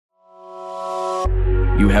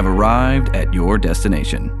You have arrived at your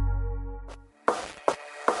destination.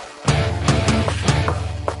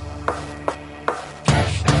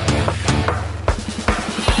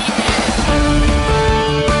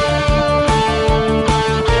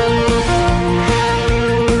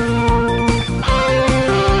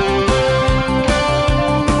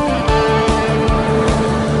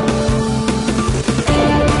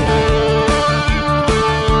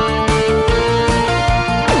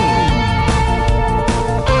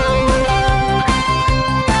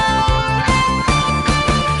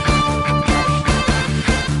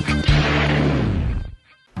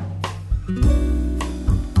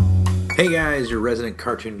 Hey guys, your resident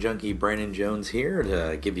cartoon junkie Brandon Jones here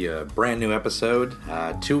to give you a brand new episode.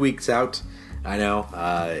 2 weeks out. I know.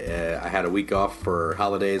 I had a week off for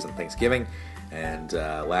holidays and Thanksgiving, and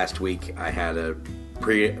last week I had a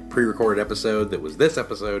pre-recorded episode that was this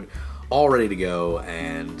episode, all ready to go,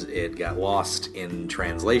 and it got lost in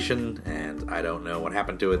translation, and I don't know what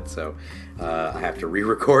happened to it, so I have to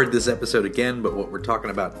re-record this episode again. But what we're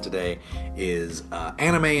talking about today is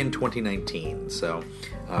anime in 2019. So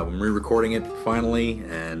I'm re-recording it finally,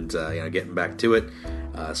 and getting back to it.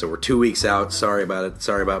 So we're 2 weeks out. Sorry about it.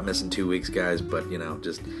 Sorry about missing 2 weeks, guys. But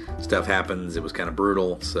just stuff happens. It was kind of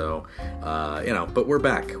brutal. So but we're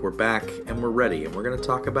back. We're back, and we're ready. And we're going to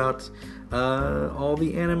talk about all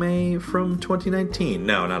the anime from 2019.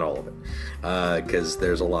 No, not all of it, because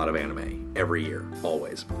there's a lot of anime every year,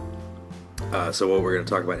 always. So what we're going to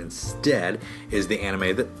talk about instead is the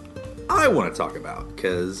anime that I want to talk about,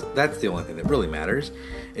 because that's the only thing that really matters,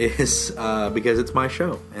 is because it's my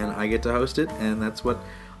show, and I get to host it, and that's what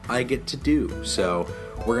I get to do. So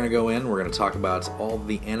we're going to go in, we're going to talk about all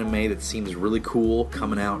the anime that seems really cool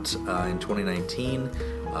coming out in 2019,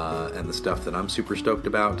 and the stuff that I'm super stoked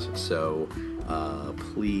about. So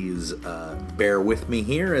please bear with me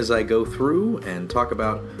here as I go through and talk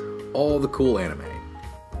about all the cool anime.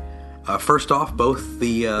 First off, both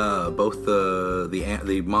the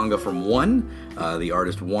manga from One, the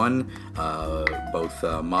artist One, both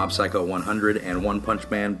Mob Psycho 100 and One Punch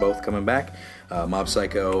Man, both coming back. Mob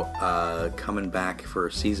Psycho coming back for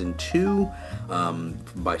season 2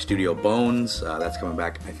 by Studio Bones. That's coming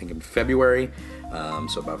back, I think, in February.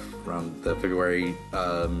 So about around the February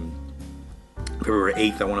 8th,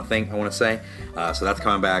 I want to say. So that's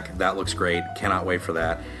coming back. That looks great. Cannot wait for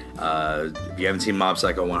that. If you haven't seen Mob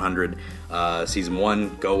Psycho 100 season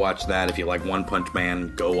 1, go watch that. If you like One Punch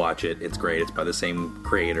Man, go watch it. It's great. It's by the same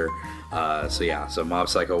creator. So Mob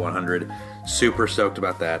Psycho 100, super stoked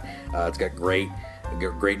about that. It's got great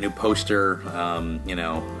new poster.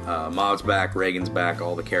 Mob's back, Reagan's back,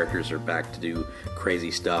 all the characters are back to do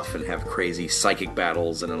crazy stuff and have crazy psychic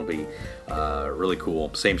battles, and it'll be really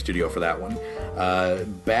cool. Same studio for that one.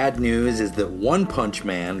 Bad news is that One Punch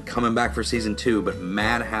Man coming back for season 2, but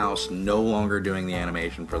Madhouse no longer doing the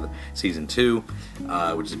animation for the season 2,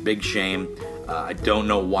 which is a big shame. I don't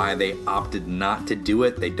know why they opted not to do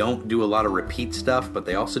it. They don't do a lot of repeat stuff, but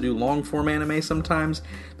they also do long-form anime sometimes.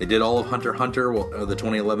 They did all of Hunter x Hunter, the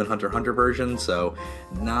 2011 Hunter x Hunter version, so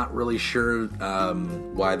not really sure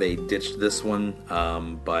why they ditched this one,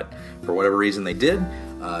 but for whatever reason they did.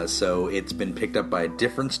 So it's been picked up by a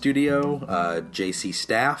different studio, JC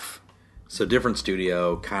Staff. So different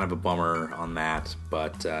studio, kind of a bummer on that,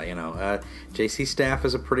 but JC Staff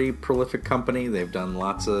is a pretty prolific company. They've done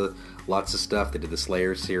lots of stuff. They did the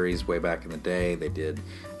Slayer series way back in the day. They did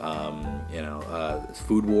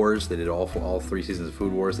Food Wars. They did all 3 seasons of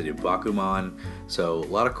Food Wars. They did Bakuman. So a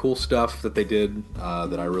lot of cool stuff that they did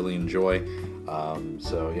that I really enjoy.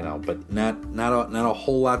 But not a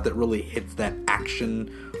whole lot that really hits that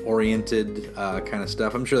action-oriented kind of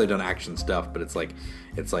stuff. I'm sure they've done action stuff, but it's like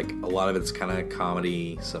a lot of it's kind of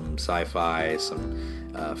comedy, some sci-fi, some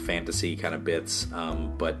fantasy kind of bits.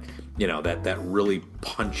 But that really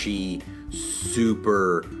punchy,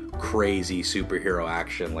 super crazy superhero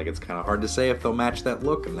action. Like, it's kind of hard to say if they'll match that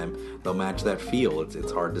look and then they'll match that feel.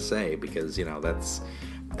 It's hard to say because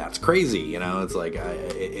that's crazy. It's like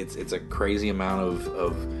it's a crazy amount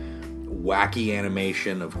of wacky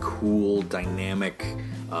animation, of cool dynamic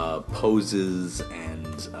poses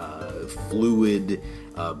and fluid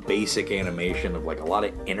basic animation of like a lot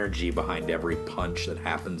of energy behind every punch that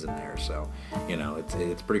happens in there. So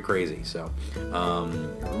it's pretty crazy. So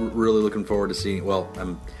really looking forward to seeing. Well,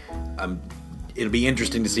 it'll be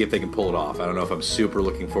interesting to see if they can pull it off. I don't know if I'm super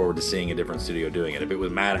looking forward to seeing a different studio doing it. If it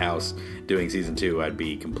was Madhouse doing season 2, I'd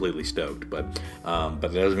be completely stoked. But it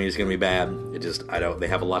doesn't mean it's going to be bad. They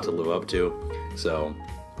have a lot to live up to. So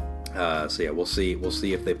yeah, we'll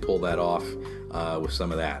see if they pull that off. with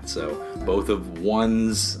some of that. So both of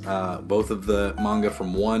the manga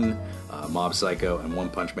from One, Mob Psycho and One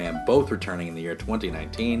Punch Man, both returning in the year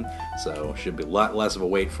 2019. So should be a lot less of a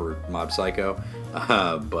wait for Mob Psycho,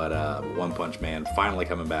 but One Punch Man finally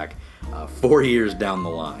coming back 4 years down the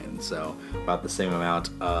line. So about the same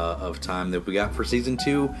amount of time that we got for season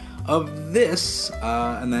 2 of this,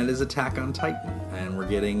 and that is Attack on Titan. And we're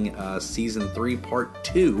getting season 3 part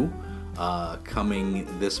 2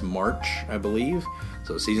 coming this March, I believe.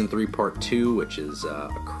 So season 3 part 2, which is a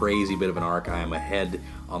crazy bit of an arc. I am ahead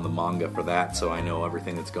on the manga for that, so I know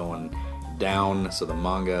everything that's going down. So the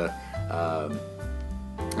manga,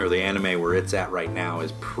 or the anime where it's at right now,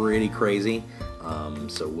 is pretty crazy.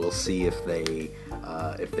 So we'll see if they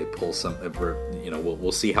pull some,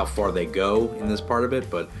 we'll see how far they go in this part of it.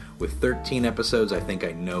 But with 13 episodes, I think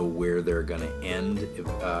I know where they're going to end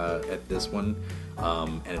at this one.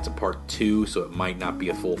 And it's a part 2, so it might not be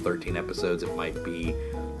a full 13 episodes. It might be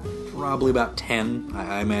probably about 10.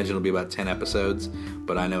 I imagine it'll be about 10 episodes,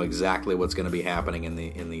 but I know exactly what's going to be happening in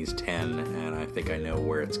these 10, and I think I know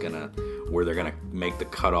where they're gonna make the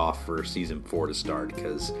cutoff for season 4 to start,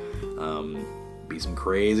 because be some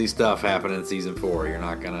crazy stuff happening in season 4. You're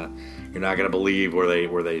not gonna believe where they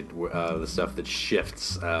the stuff that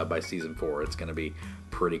shifts by season 4. It's gonna be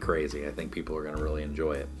pretty crazy. I think people are gonna really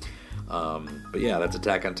enjoy it. But yeah, that's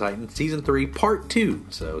Attack on Titan season 3 part 2.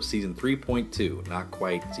 So season 3.2, not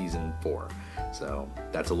quite season 4. So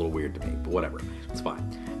that's a little weird to me, but whatever, it's fine.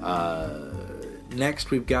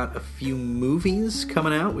 Next, we've got a few movies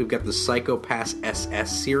coming out. We've got the Psycho Pass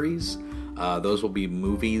SS series. Those will be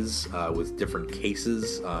movies with different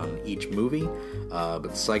cases on each movie.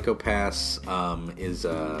 But Psycho Pass is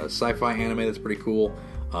a sci-fi anime that's pretty cool.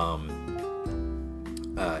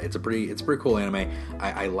 It's a pretty cool anime.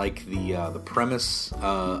 I like the premise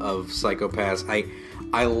of Psycho Pass. I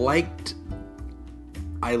liked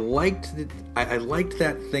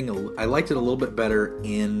that thing. I liked it a little bit better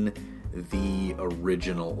in the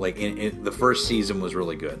original. Like in the first season was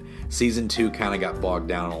really good. Season 2 kind of got bogged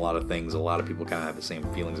down on a lot of things. A lot of people kind of had the same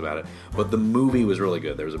feelings about it. But the movie was really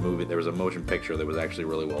good. There was a motion picture that was actually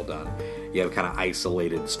really well done. You have kind of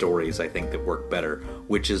isolated stories, I think, that work better,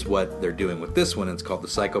 which is what they're doing with this one. It's called the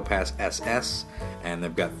Psycho Pass SS, and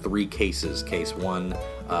they've got 3 cases. Case 1,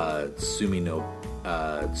 Sumi no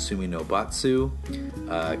Batsu.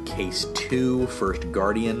 Case 2, First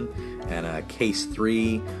Guardian. And Case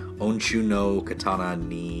 3, Onshu no Katana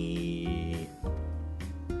ni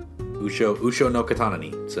Usho no Katana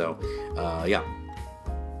ni. So, yeah.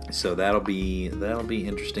 So that'll be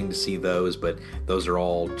interesting to see those, but those are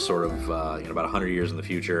all sort of about 100 years in the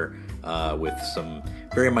future, with some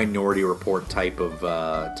very Minority Report type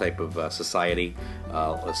of society,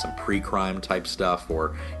 some pre-crime type stuff,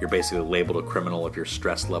 or you're basically labeled a criminal if your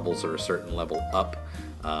stress levels are a certain level up.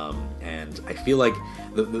 And I feel like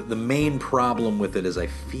the main problem with it is I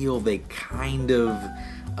feel they kind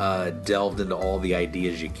of delved into all the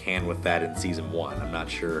ideas you can with that in season 1. I'm not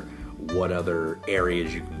sure what other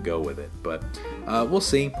areas you can go with it, but we'll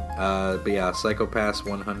see. But yeah, Psycho Pass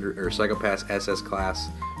 100 or Psycho Pass SS class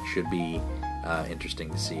should be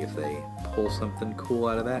interesting to see if they pull something cool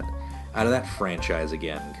out of that franchise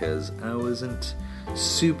again, because I wasn't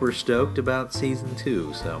super stoked about season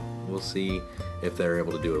 2, so we'll see if they're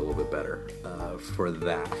able to do it a little bit better for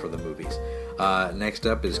the movies. Next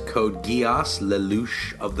up is Code Geass,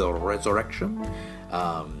 Lelouch of the Resurrection.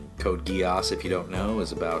 Code Geass, if you don't know,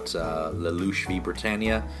 is about Lelouch v.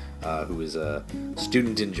 Britannia, who is a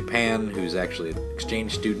student in Japan, who's actually an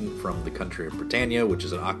exchange student from the country of Britannia, which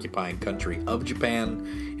is an occupying country of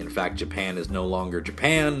Japan. In fact, Japan is no longer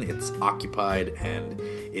Japan. It's occupied and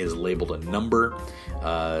is labeled a number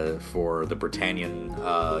for the Britannian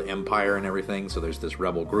Empire and everything. So there's this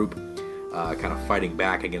rebel group kind of fighting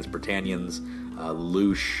back against Britannians.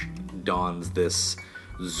 Lelouch dons this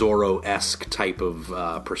Zorro-esque type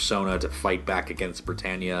of persona to fight back against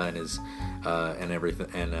Britannia and his and everything,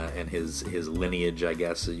 and his lineage, I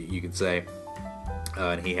guess you could say.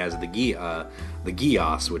 And he has the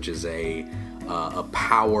Geass, which is a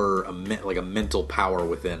power, like a mental power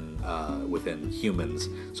within humans,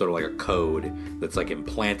 sort of like a code that's like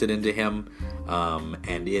implanted into him,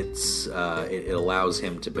 and it allows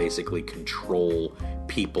him to basically control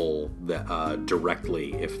people that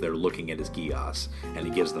directly if they're looking at his Geass, and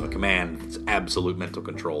he gives them a command. It's absolute mental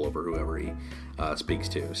control over whoever he speaks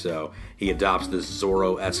to. So he adopts this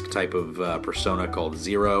Zorro-esque type of persona called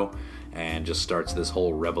Zero, and just starts this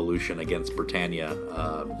whole revolution against Britannia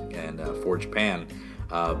and for Japan.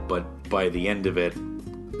 But by the end of it,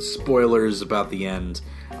 spoilers about the end.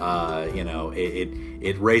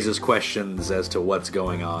 It raises questions as to what's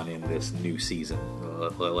going on in this new season.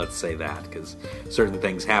 Let's say that, because certain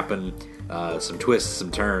things happen, some twists, some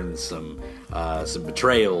turns, some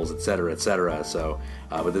betrayals, etc., etc. So,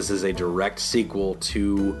 but this is a direct sequel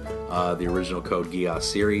to the original Code Geass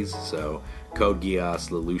series. So, Code Geass: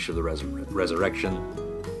 Lelouch of the Resurrection,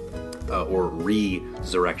 or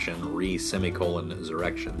Resurrection,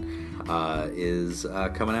 Resurrection, is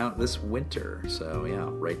coming out this winter. So yeah,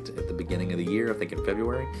 right at the beginning of the year, I think in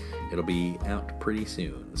February. It'll be out pretty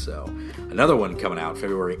soon. So another one coming out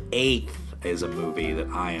February 8th is a movie that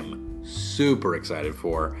I am super excited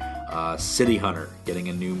for. City Hunter getting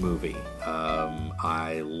a new movie.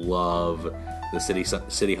 I love the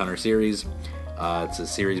City Hunter series. It's a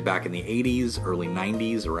series back in the 80s, early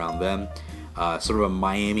 90s, around then. Sort of a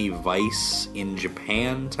Miami Vice in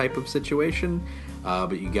Japan type of situation.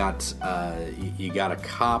 But you got a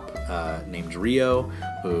cop named Rio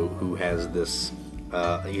who has this.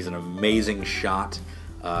 He's an amazing shot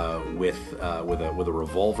with a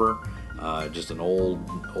revolver, just an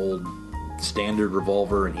old standard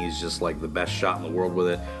revolver, and he's just like the best shot in the world with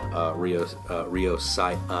it. Rio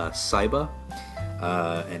Saiba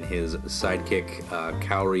and his sidekick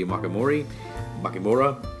Kaori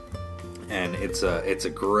Makimura. And it's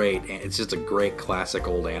just a great classic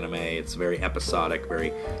old anime. It's very episodic,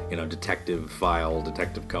 very, detective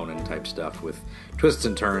Conan type stuff with twists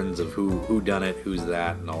and turns of who done it, who's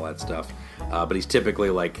that, and all that stuff. But he's typically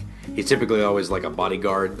always like a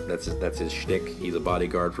bodyguard. That's his shtick. He's a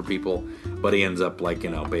bodyguard for people, but he ends up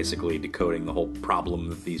basically decoding the whole problem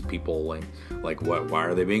that these people why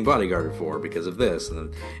are they being bodyguarded for? Because of this,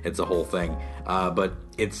 and it's a whole thing. But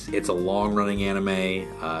it's a long running anime.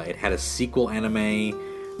 It had a sequel anime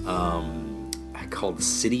called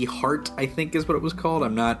City Heart, I think is what it was called.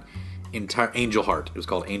 I'm not Angel Heart. It was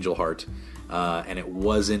called Angel Heart. And it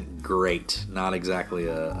wasn't great. Not exactly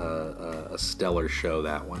a stellar show,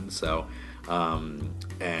 that one. So,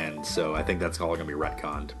 and so I think that's all going to be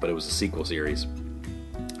retconned. But it was a sequel series.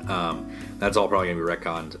 That's all probably going to be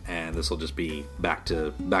retconned, and this will just be back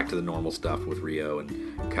to the normal stuff with Rio and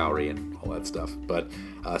Kaori and all that stuff. But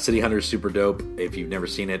City Hunter is super dope. If you've never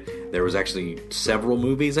seen it, there was actually several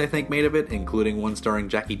movies I think made of it, including one starring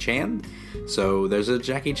Jackie Chan. So there's a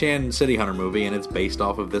Jackie Chan City Hunter movie, and it's based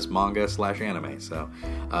off of this manga/anime. So,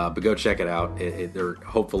 but go check it out.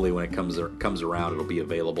 Hopefully when it comes around, it'll be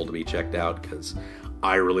available to be checked out, because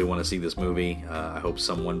I really want to see this movie. I hope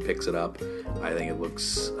someone picks it up. I think it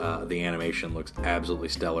looks, the animation looks absolutely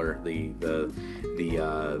stellar. The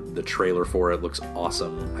trailer for it looks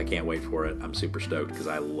awesome. I can't wait for it. I'm super stoked because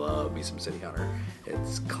I love me some City Hunter.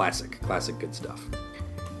 It's classic good stuff.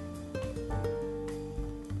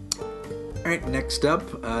 Alright, next up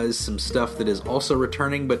is some stuff that is also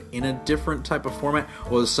returning, but in a different type of format.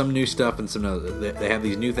 Well, there's some new stuff and some other. They have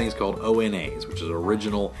these new things called ONAs, which is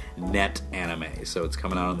original net anime. So it's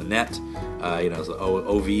coming out on the net. So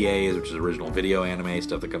OVAs, which is original video anime,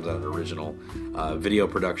 stuff that comes out in original video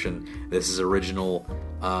production. This is original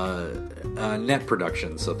net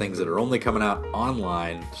production, so things that are only coming out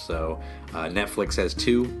online. So Netflix has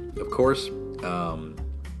two, of course.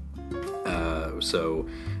 So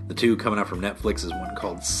the two coming out from Netflix is one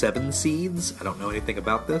called Seven Seeds. I don't know anything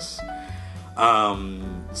about this.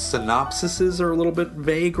 Synopsises are a little bit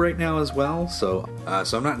vague right now as well, so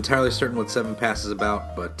I'm not entirely certain what Seven Pass is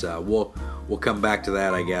about, but we'll come back to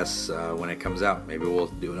that, I guess, when it comes out. Maybe we'll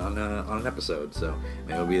do it on an episode, so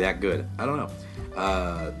maybe it'll be that good. I don't know.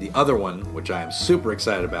 The other one, which I am super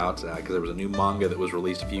excited about, because there was a new manga that was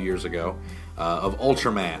released a few years ago, of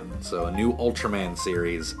Ultraman. So a new Ultraman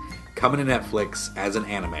series coming to Netflix as an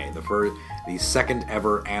anime. The second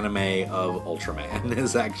ever anime of Ultraman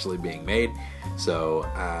is actually being made. So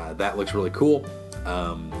that looks really cool.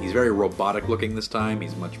 He's very robotic looking this time.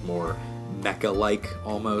 He's much more mecha-like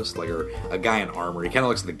almost, like a guy in armor. He kind of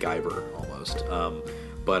looks like the Guyver almost.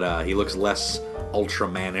 But he looks less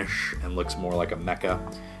Ultramanish and looks more like a mecha.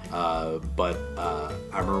 But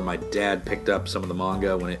I remember my dad picked up some of the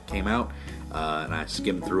manga when it came out, and I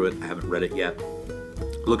skimmed through it. I haven't read it yet.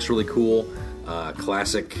 Looks really cool.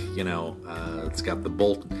 Classic, it's got the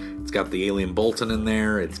bolt. It's got the alien Bolton in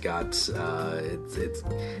there. It's got it's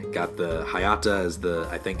got the Hayata as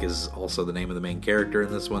I think is also the name of the main character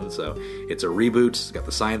in this one. So it's a reboot. It's got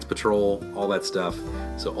the Science Patrol, all that stuff.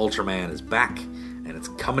 So Ultraman is back, and it's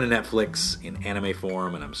coming to Netflix in anime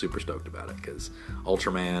form, and I'm super stoked about it because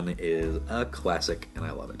Ultraman is a classic, and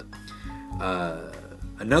I love it.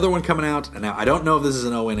 Another one coming out, and now I don't know if this is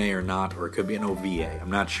an ONA or not, or it could be an OVA,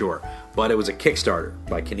 I'm not sure, but it was a Kickstarter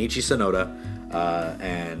by Kenichi Sonoda.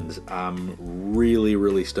 and I'm really,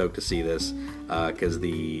 really stoked to see this because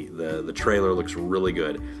the trailer looks really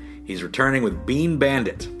good. He's returning with Bean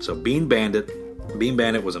Bandit. So Bean Bandit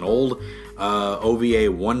was an old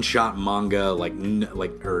OVA one-shot manga, I think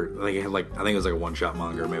it was like a one-shot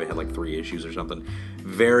manga, or maybe it had like 3 issues or something.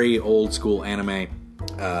 Very old school anime.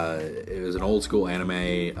 It was an old school anime,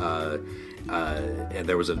 and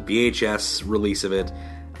there was a VHS release of it.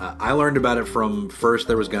 I learned about it from, first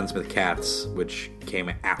there was Gunsmith Cats, which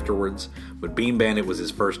came afterwards, but Bean Bandit was his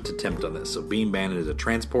first attempt on this. So Bean Bandit is a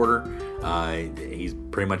transporter. He's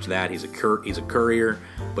pretty much that. He's a courier,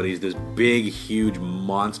 but he's this big, huge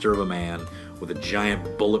monster of a man with a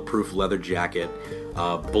giant bulletproof leather jacket,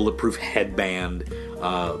 bulletproof headband,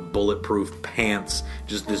 bulletproof pants.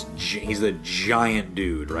 Just this, he's a giant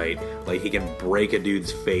dude, right? Like, he can break a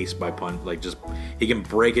dude's face by he can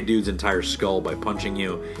break a dude's entire skull by punching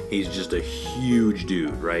you. He's just a huge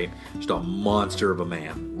dude, right? Just a monster of a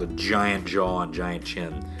man with giant jaw and giant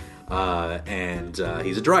chin. And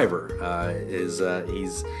he's a driver.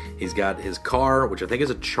 He's got his car, which I think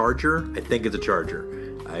is a Charger.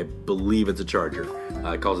 I believe it's a Charger.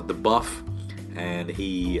 He calls it the Buff. And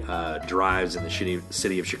he drives in the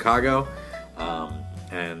city of Chicago,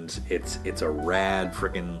 and it's a rad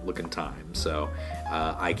freaking looking time. So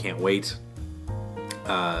I can't wait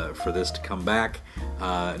for this to come back.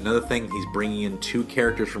 Another thing, he's bringing in 2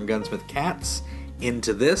 characters from Gunsmith Cats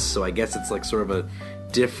into this, so I guess it's like sort of a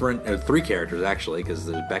different, 3 characters actually, because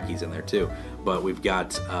there's Becky's in there too. But we've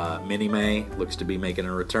got Minnie May, looks to be making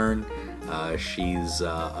a return. She's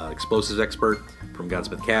an explosives expert from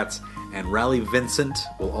Gunsmith Cats. And Raleigh Vincent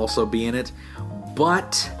will also be in it.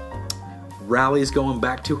 But Raleigh's going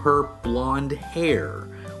back to her blonde hair,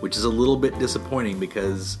 which is a little bit disappointing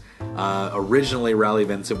because originally Raleigh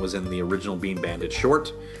Vincent was in the original Bean Bandit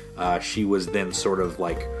short. She was then sort of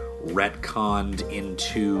like retconned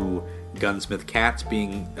into Gunsmith Cats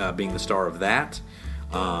being the star of that.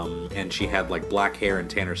 And she had like black hair and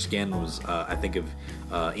tanner skin, was I think of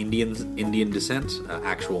Indian descent,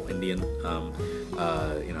 actual Indian,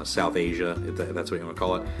 South Asia, if that's what you want to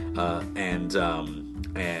call it, and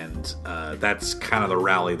that's kind of the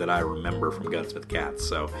Raleigh that I remember from Gunsmith Cats.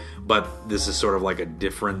 So, but this is sort of like a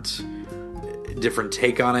different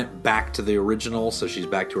take on it, back to the original. So she's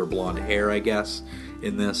back to her blonde hair, I guess,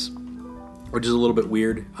 in this, which is a little bit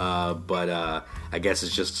weird, but I guess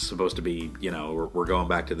it's just supposed to be, we're going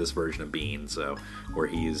back to this version of Bean, so where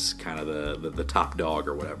he's kind of the top dog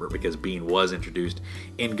or whatever, because Bean was introduced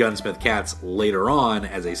in Gunsmith Cats later on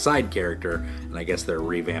as a side character, and I guess they're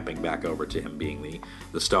revamping back over to him being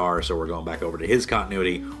the star, so we're going back over to his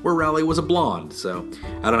continuity where Raleigh was a blonde. So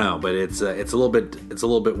I don't know, but it's a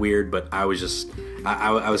little bit weird, but I was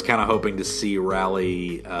kind of hoping to see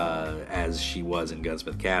Raleigh as she was in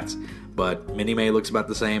Gunsmith Cats. But Minnie May looks about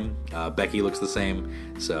the same. Becky looks the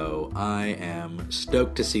same. So I am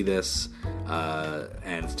stoked to see this.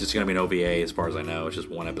 And it's just going to be an OVA as far as I know. It's just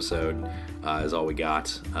 1 episode is all we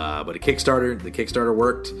got. But the Kickstarter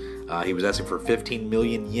worked. He was asking for 15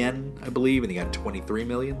 million yen, I believe, and he got 23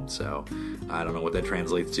 million. So I don't know what that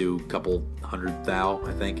translates to. A couple hundred thou,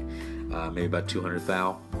 I think. Maybe about 200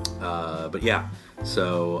 thou. But yeah.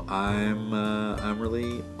 So I'm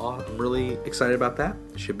really excited about that.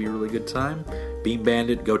 Should be a really good time. Bean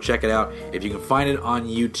Bandit, go check it out. If you can find it on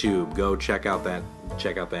YouTube, go check out that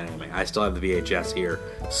anime. I still have the VHS here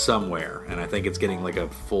somewhere, and I think it's getting like a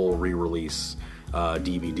full re-release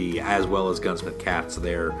DVD, as well as Gunsmith Cats.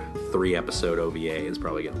 Their 3-episode OVA is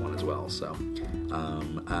probably getting one as well. So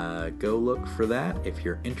go look for that if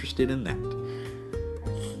you're interested in that.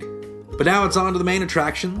 But now it's on to the main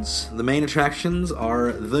attractions. The main attractions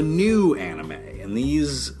are the new anime. And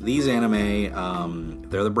these anime,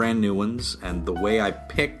 they're the brand new ones. And the way I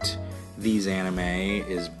picked these anime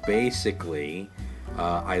is basically,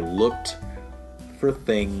 I looked for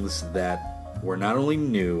things that were not only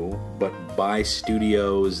new, but by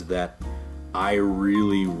studios that I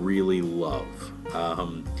really, really love.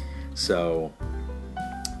 So,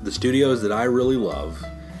 the studios that I really love,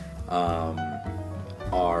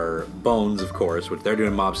 are Bones, of course, which they're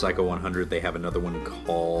doing Mob Psycho 100. They have another one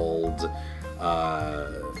called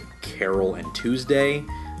Carol and Tuesday,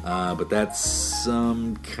 but that's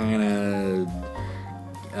some kind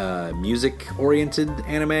of music-oriented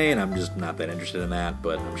anime, and I'm just not that interested in that,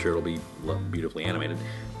 but I'm sure it'll be beautifully animated,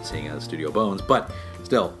 seeing as Studio Bones. But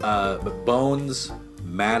still, but Bones,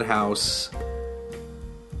 Madhouse,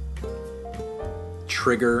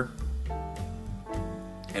 Trigger,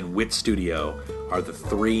 and Wit Studio are the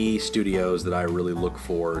three studios that I really look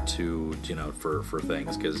forward to, for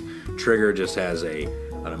things, because Trigger just has an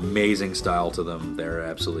amazing style to them. They're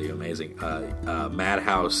absolutely amazing.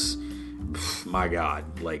 Madhouse, my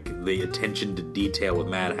God, like the attention to detail with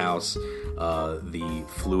Madhouse, the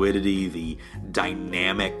fluidity, the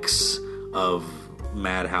dynamics of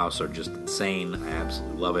Madhouse are just insane. I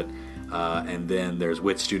absolutely love it. And then there's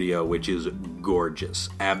Wit Studio, which is gorgeous,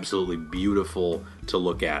 absolutely beautiful to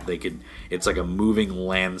look at. It's like a moving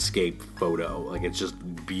landscape photo. Like, it's just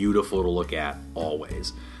beautiful to look at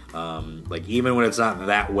always. Like, even when it's not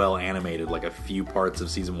that well animated, like a few parts of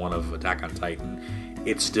season 1 of Attack on Titan,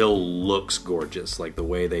 it still looks gorgeous. Like the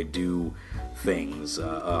way they do things.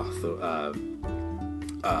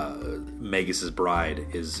 Magus' Bride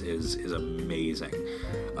is amazing.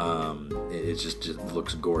 It just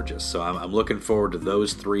looks gorgeous. So I'm looking forward to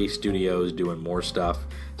those three studios doing more stuff.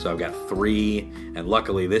 So I've got 3, and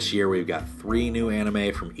luckily this year we've got 3 new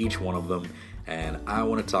anime from each one of them, and I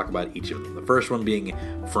want to talk about each of them. The first one being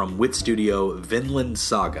from Wit Studio, Vinland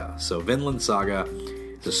Saga. So Vinland Saga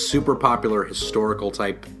is a super popular historical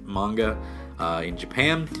type manga in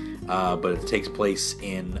Japan, but it takes place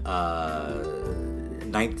in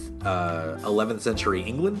 11th century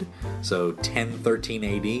England, so 1013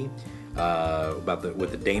 AD,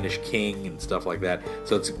 with the Danish king and stuff like that.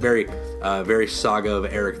 So it's very Saga of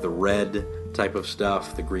Eric the Red type of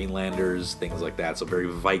stuff, the Greenlanders, things like that. So very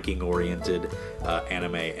Viking oriented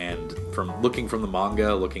anime. And from the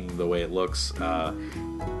manga, looking the way it looks,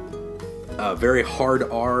 very hard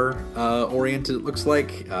R oriented, it looks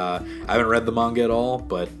like. I haven't read the manga at all,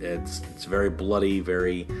 but it's very bloody,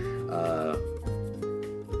 very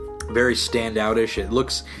standoutish.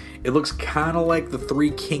 It looks kind of like the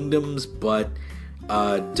Three Kingdoms, but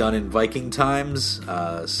done in Viking times.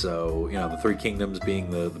 So the Three Kingdoms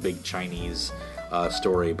being the big Chinese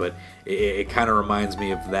story, but it kind of reminds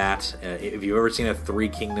me of that. If you've ever seen a Three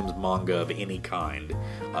Kingdoms manga of any kind,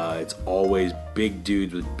 it's always big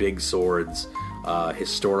dudes with big swords,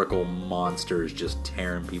 historical monsters just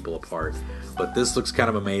tearing people apart. But this looks kind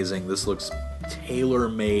of amazing. This looks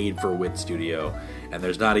tailor-made for Wit Studio, and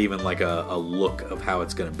there's not even like a look of how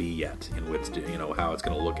it's going to be yet in Wit Studio, how it's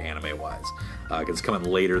going to look anime-wise. It's coming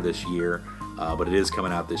later this year, but it is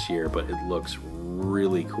coming out this year. But it looks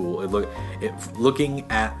really cool. Looking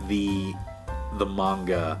at the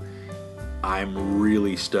manga, I'm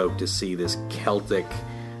really stoked to see this Celtic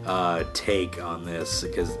take on this,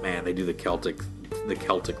 because man, they do the Celtic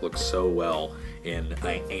looks so well in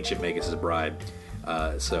Ancient Magus' Bride.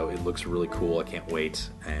 So it looks really cool. I can't wait,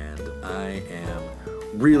 and I am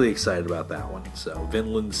really excited about that one. So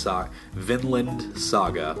Vinland Saga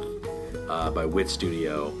by Wit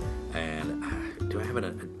Studio. And do I have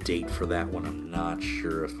a date for that one? I'm not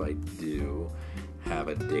sure if I do have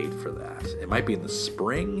a date for that. It might be in the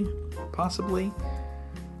spring, possibly.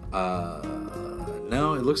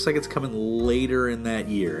 No, it looks like it's coming later in that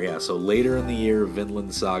year. Yeah, so later in the year,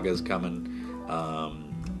 Vinland Saga is coming.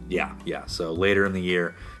 So later in the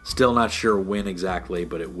year. Still not sure when exactly,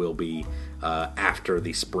 but it will be after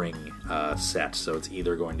the spring set. So it's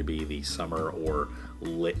either going to be the summer or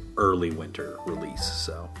early winter release.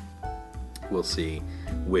 So we'll see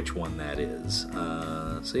which one that is.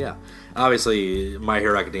 So yeah, obviously My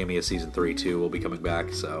Hero Academia Season 3 too will be coming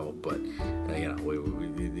back. So, but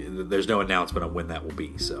there's no announcement on when that will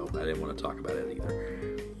be. So I didn't want to talk about it either.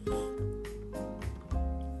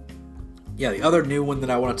 Yeah, the other new one that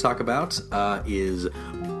I want to talk about is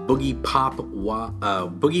Boogie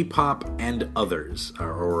Pop and Others,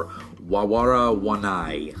 or Wawara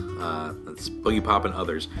Wanai. That's Boogie Pop and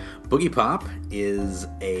Others. Boogie Pop is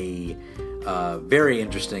a very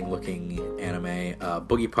interesting looking anime.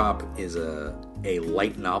 Boogie Pop is a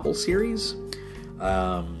light novel series,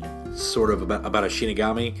 sort of about a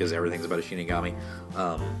Shinigami, because everything's about a Shinigami.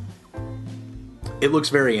 It looks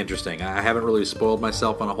very interesting. I haven't really spoiled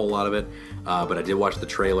myself on a whole lot of it, but I did watch the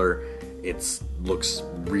trailer. It looks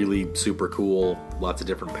really super cool. Lots of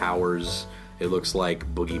different powers. It looks like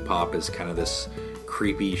Boogie Pop is kind of this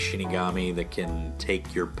creepy Shinigami that can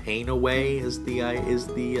take your pain away. Is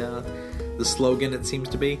the slogan, it seems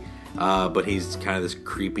to be. But he's kind of this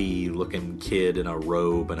creepy looking kid in a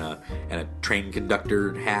robe and a train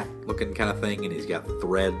conductor hat looking kind of thing, and he's got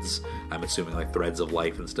threads, I'm assuming like threads of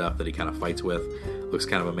life and stuff that he kind of fights with. Looks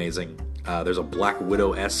kind of amazing. There's a Black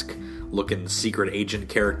Widow-esque looking secret agent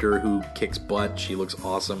character who kicks butt. She looks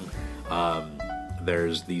awesome.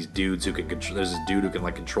 There's these dudes who can control. There's this dude who can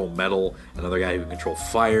like control metal. Another guy who can control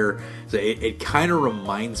fire. So it kind of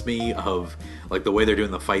reminds me of like the way they're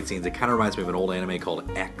doing the fight scenes. It kind of reminds me of an old anime called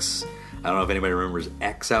X. I don't know if anybody remembers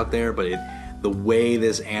X out there, but the way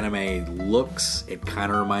this anime looks, it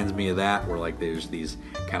kind of reminds me of that, where like there's these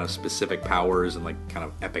kind of specific powers and like kind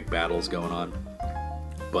of epic battles going on.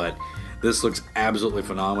 But this looks absolutely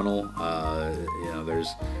phenomenal.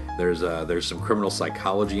 There's some criminal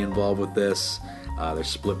psychology involved with this. There's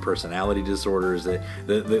split personality disorders.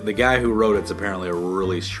 The guy who wrote it's apparently a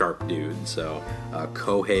really sharp dude. So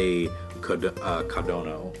Kohei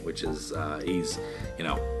Kadono, which is he's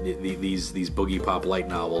these Boogie Pop light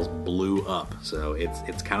novels blew up. So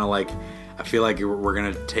it's kind of like, I feel like we're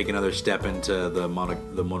gonna take another step into the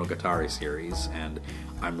Monogatari series, and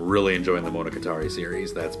I'm really enjoying the Monogatari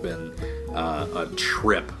series. That's been a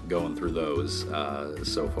trip going through those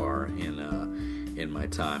so far in my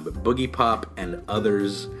time. But Boogie Pop and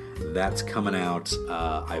Others, that's coming out,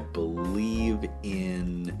 I believe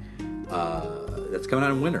that's coming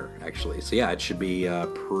out in winter, actually. So yeah, it should be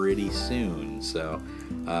pretty soon. So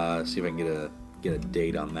see if I can get a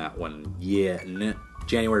date on that one. Yeah,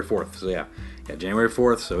 January 4th. So yeah, January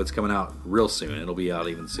 4th. So it's coming out real soon. It'll be out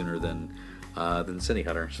even sooner than City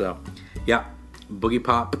Hunter. So yeah, Boogie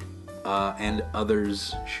Pop and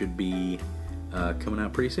Others should be coming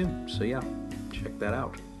out pretty soon. So yeah, check that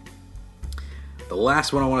out. The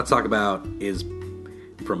last one I want to talk about is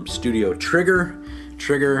from Studio Trigger.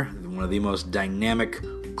 Trigger, one of the most dynamic,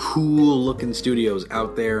 cool-looking studios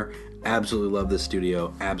out there. Absolutely love this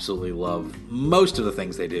studio. Absolutely love most of the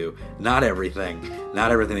things they do. Not everything.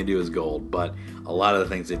 Not everything they do is gold, but a lot of the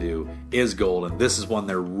things they do is gold, and this is one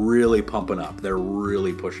they're really pumping up. They're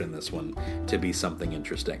really pushing this one to be something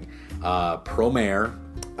interesting. Promare,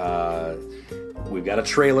 we've got a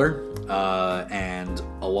trailer, and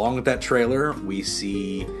along with that trailer, we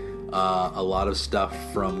see a lot of stuff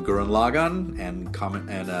from Gurren Lagann and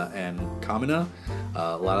Kamina.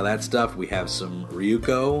 A lot of that stuff. We have some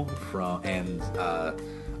Ryuko and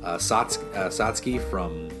Satsuki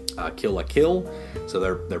from Kill la Kill. So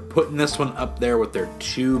they're putting this one up there with their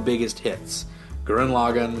two biggest hits. Gurren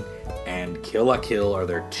Lagann and Kill la Kill are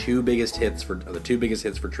their two biggest hits for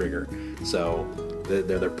Trigger. So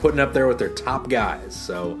they're putting up there with their top guys.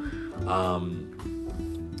 So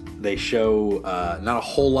they show not a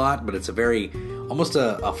whole lot, but it's almost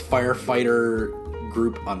a firefighter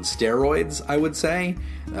group on steroids, I would say.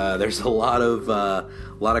 There's a lot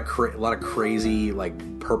of crazy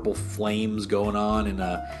like purple flames going on in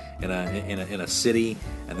a city,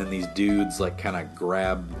 and then these dudes like kind of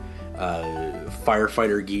grab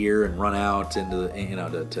firefighter gear and run out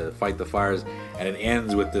into to fight the fires, and it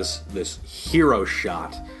ends with this hero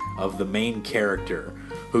shot of the main character,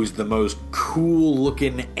 who's the most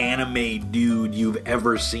cool-looking anime dude you've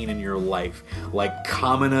ever seen in your life. Like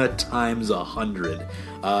Kamina times 100.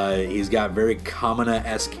 He's got very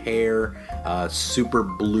Kamina-esque hair, super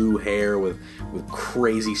blue hair with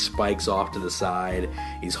crazy spikes off to the side.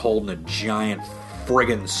 He's holding a giant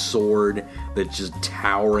friggin' sword that's just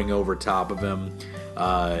towering over top of him.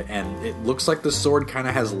 And it looks like the sword kind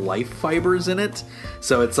of has life fibers in it.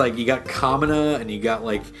 So it's like you got Kamina and you got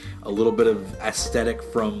like a little bit of aesthetic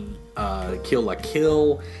from Kill la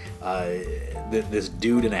Kill. This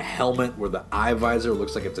dude in a helmet where the eye visor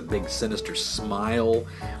looks like it's a big sinister smile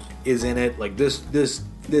is in it. Like this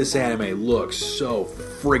anime looks so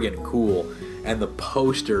friggin' cool. And the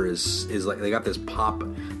poster is like they got this pop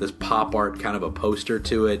art kind of a poster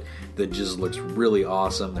to it that just looks really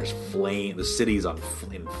awesome. There's flame, the city's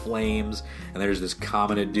in flames, and there's this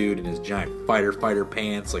Kamina dude in his giant fighter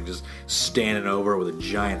pants, like just standing over with a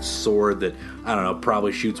giant sword that I don't know,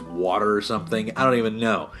 probably shoots water or something. I don't even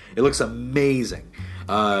know. It looks amazing.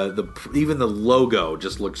 Even the logo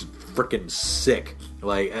just looks freaking sick.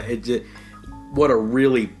 Like what a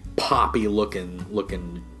really poppy looking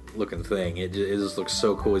thing. It just looks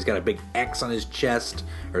so cool. He's got a big X on his chest,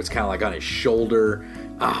 or it's kind of like on his shoulder.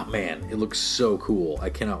 Ah, man, it looks so cool. I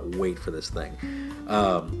cannot wait for this thing.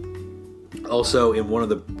 Also, in one of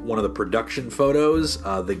the production photos,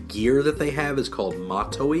 the gear that they have is called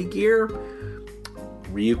Matoi gear.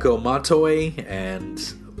 Ryuko Matoi, and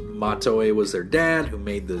Matoi was their dad who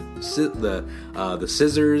made the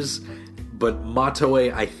scissors. But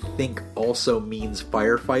Matoi, I think, also means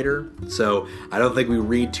firefighter. So I don't think we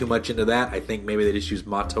read too much into that. I think maybe they just use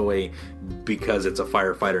Matoi because it's a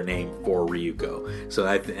firefighter name for Ryuko. So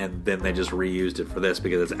and then they just reused it for this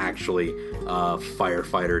because it's actually a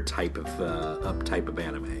firefighter type of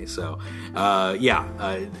anime. So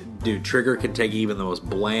dude, Trigger can take even the most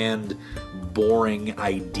bland, boring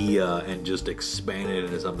idea and just expand it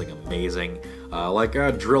into something amazing. Like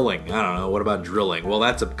drilling. I don't know. What about drilling? Well,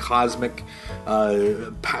 that's a cosmic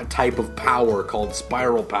type of power called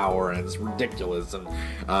spiral power, and it's ridiculous. And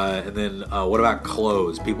then what about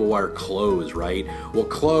clothes? People wear clothes, right? Well,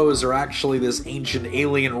 clothes are actually this ancient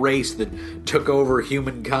alien race that took over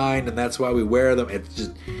humankind, and that's why we wear them.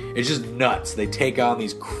 It's just nuts. They take on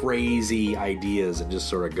these crazy ideas and just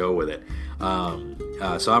sort of go with it.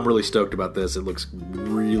 So I'm really stoked about this. It looks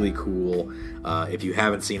really cool. If you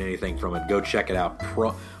haven't seen anything from it, go check it out.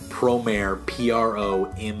 Promare,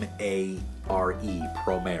 Promare,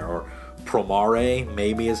 Promare, or Promare,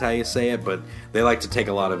 maybe is how you say it, but they like to take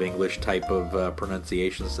a lot of English type of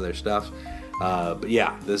pronunciations to their stuff. But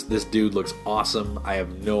yeah, this dude looks awesome. I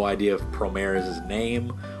have no idea if Promare is his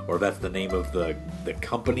name, or if that's the name of the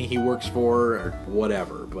company he works for, or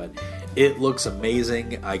whatever, but it looks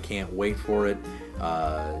amazing. I can't wait for it.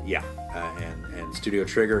 And Studio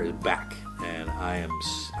Trigger is back, and I am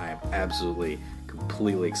absolutely,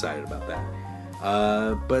 completely excited about that.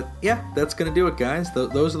 But yeah, that's gonna do it, guys.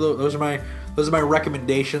 Those are my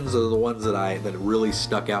recommendations. Those are the ones that really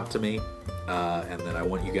stuck out to me, and that I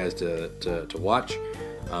want you guys to watch.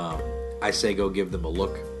 I say go give them a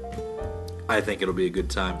look. I think it'll be a good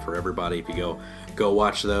time for everybody if you go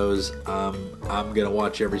watch those. I'm gonna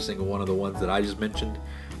watch every single one of the ones that I just mentioned.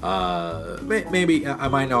 Maybe I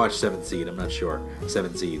might not watch Seventh Seed. I'm not sure.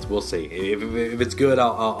 Seven Seeds. We'll see. If it's good,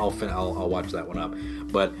 I'll watch that one up.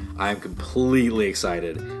 But I'm completely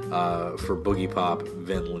excited for Boogie Pop,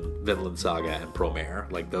 Vinland Saga, and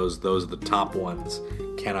Promare. Like those are the top ones.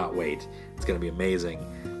 Cannot wait. It's gonna be amazing.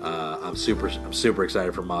 I'm super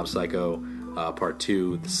excited for Mob Psycho Part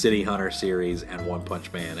 2, the City Hunter series, and One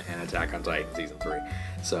Punch Man, and Attack on Titan Season 3.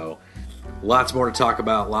 So lots more to talk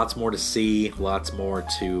about, lots more to see, lots more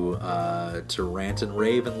to rant and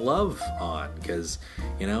rave and love on, because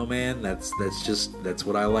man, that's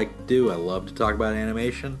what I like to do. I love to talk about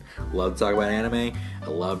animation, love to talk about anime, I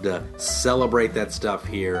love to celebrate that stuff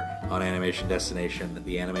here on Animation Destination,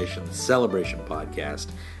 the Animation Celebration podcast.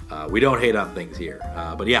 We don't hate on things here,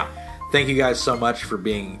 but yeah, thank you guys so much for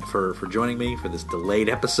joining me for this delayed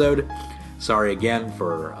episode. Sorry again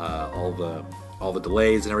for all the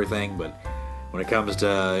delays and everything, but when it comes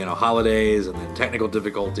to holidays and then technical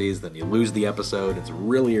difficulties, then you lose the episode. It's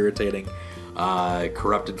really irritating.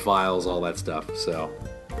 Corrupted files, all that stuff. So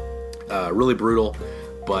really brutal.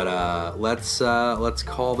 But let's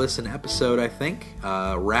call this an episode, I think.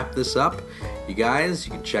 Wrap this up. You guys,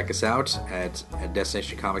 you can check us out at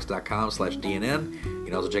destinationcomics.com/DNN. You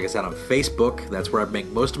can also check us out on Facebook. That's where I make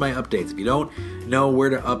most of my updates. If you don't know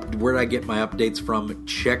where I get my updates from,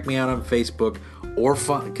 check me out on Facebook,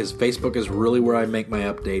 because Facebook is really where I make my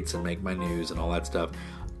updates and make my news and all that stuff.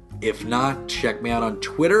 If not, check me out on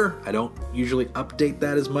Twitter. I don't usually update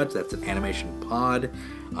that as much. That's an Animation Pod.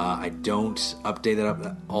 I don't update it up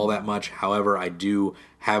all that much. However, I do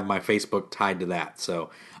have my Facebook tied to that. So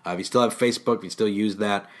if you still have Facebook, if you still use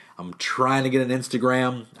that, I'm trying to get an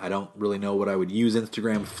Instagram. I don't really know what I would use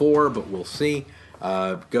Instagram for, but we'll see.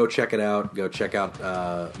 Go check it out. Go check out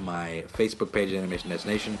my Facebook page at Animation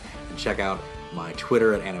Destination, and check out my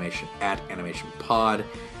Twitter at Animation Pod.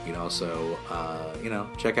 You can also,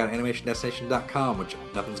 check out AnimationDestination.com, which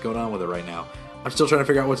nothing's going on with it right now. I'm still trying to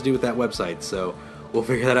figure out what to do with that website, so we'll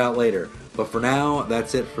figure that out later. But for now,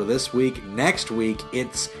 that's it for this week. Next week,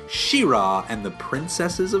 it's She-Ra and the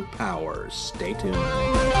Princesses of Power. Stay tuned.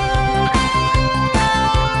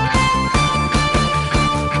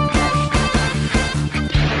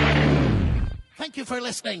 Thank you for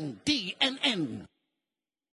listening, DNN.